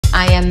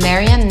I am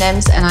Marianne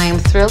Nems and I am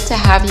thrilled to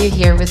have you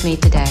here with me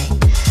today.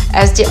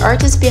 As the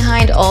artist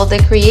behind all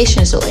the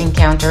creations you'll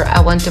encounter,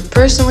 I want to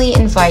personally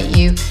invite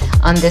you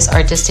on this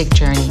artistic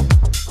journey.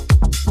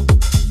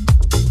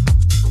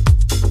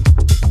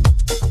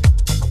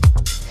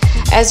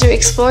 As you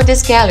explore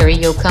this gallery,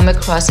 you'll come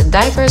across a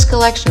diverse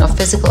collection of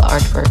physical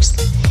artworks,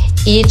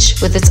 each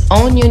with its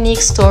own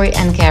unique story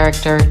and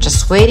character,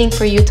 just waiting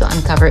for you to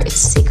uncover its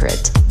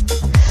secret.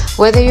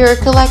 Whether you're a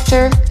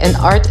collector, an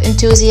art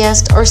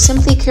enthusiast, or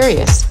simply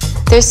curious,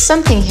 there's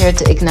something here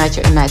to ignite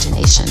your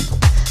imagination.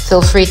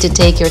 Feel free to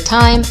take your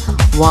time,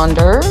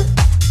 wander,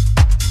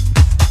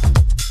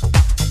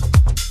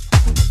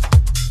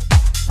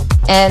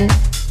 and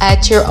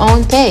at your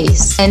own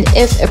pace. And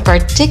if a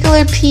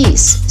particular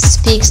piece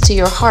speaks to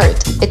your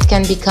heart, it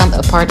can become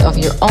a part of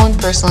your own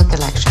personal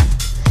collection.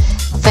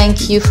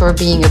 Thank you for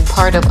being a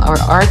part of our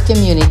art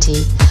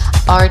community.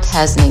 Art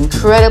has an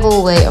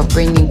incredible way of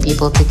bringing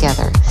people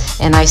together,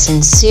 and I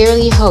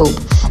sincerely hope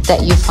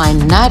that you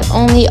find not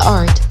only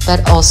art,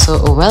 but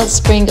also a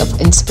wellspring of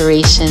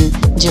inspiration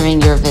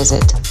during your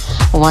visit.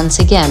 Once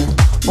again,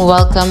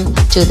 welcome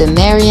to the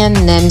Marianne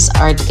Nems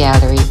Art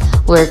Gallery,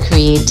 where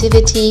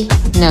creativity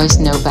knows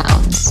no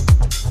bounds.